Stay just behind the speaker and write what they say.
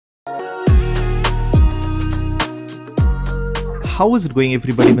how is it going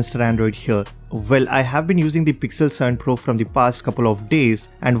everybody, Mr. Android here. Well, I have been using the Pixel 7 Pro from the past couple of days,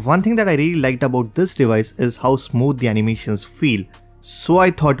 and one thing that I really liked about this device is how smooth the animations feel. So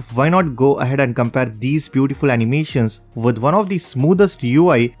I thought, why not go ahead and compare these beautiful animations with one of the smoothest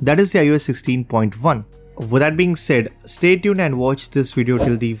UI, that is the iOS 16.1. With that being said, stay tuned and watch this video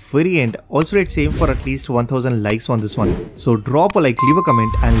till the very end. Also, let's aim for at least 1000 likes on this one. So drop a like, leave a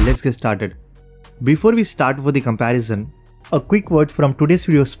comment, and let's get started. Before we start with the comparison, a quick word from today's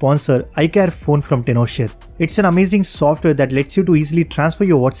video sponsor, iCare Phone from Tenorshare. It's an amazing software that lets you to easily transfer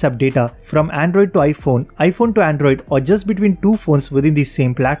your WhatsApp data from Android to iPhone, iPhone to Android, or just between two phones within the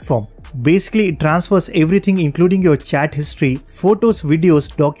same platform. Basically, it transfers everything including your chat history, photos,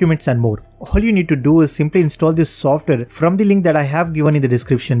 videos, documents and more. All you need to do is simply install this software from the link that I have given in the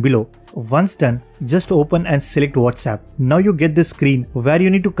description below. Once done, just open and select WhatsApp. Now you get this screen where you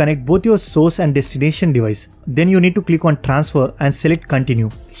need to connect both your source and destination device. Then you need to click on transfer and select continue.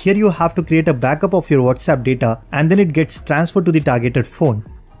 Here you have to create a backup of your WhatsApp data and then it gets transferred to the targeted phone.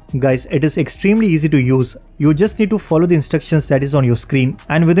 Guys, it is extremely easy to use. You just need to follow the instructions that is on your screen,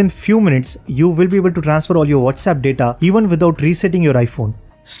 and within few minutes you will be able to transfer all your WhatsApp data even without resetting your iPhone.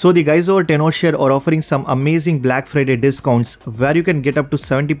 So the guys over Tenorshare are offering some amazing Black Friday discounts where you can get up to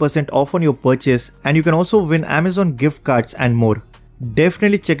 70% off on your purchase, and you can also win Amazon gift cards and more.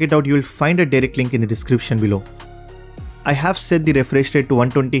 Definitely check it out, you will find a direct link in the description below. I have set the refresh rate to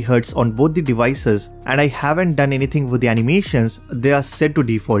 120Hz on both the devices, and I haven't done anything with the animations, they are set to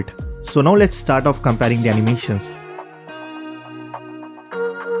default. So now let's start off comparing the animations.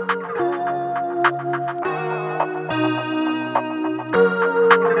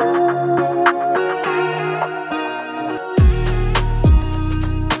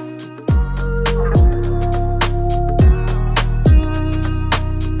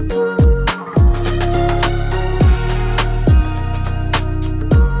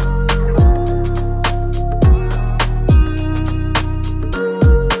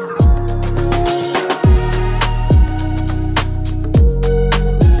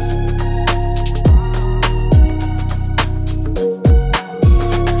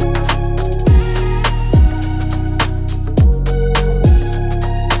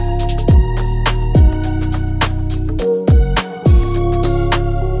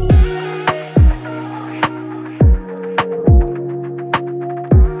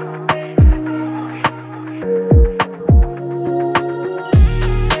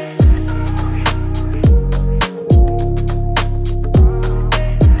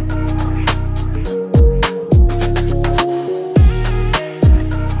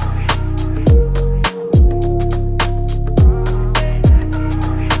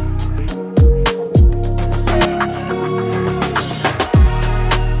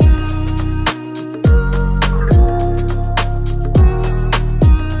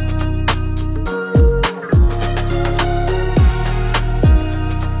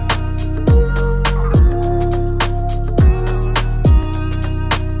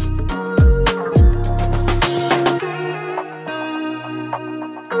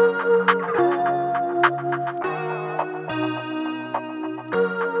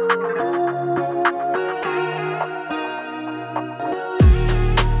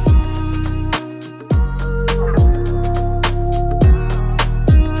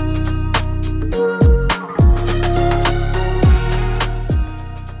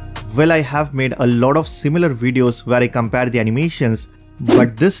 Well, I have made a lot of similar videos where I compare the animations,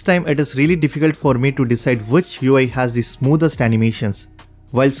 but this time it is really difficult for me to decide which UI has the smoothest animations.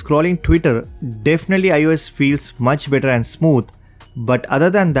 While scrolling Twitter, definitely iOS feels much better and smooth, but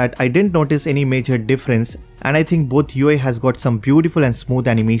other than that I didn't notice any major difference, and I think both UI has got some beautiful and smooth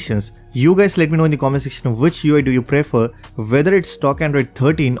animations. You guys let me know in the comment section which UI do you prefer, whether it's stock Android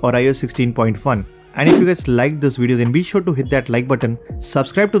 13 or iOS 16.1. And if you guys liked this video, then be sure to hit that like button,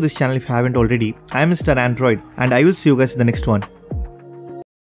 subscribe to this channel if you haven't already. I am Mr. Android and I will see you guys in the next one.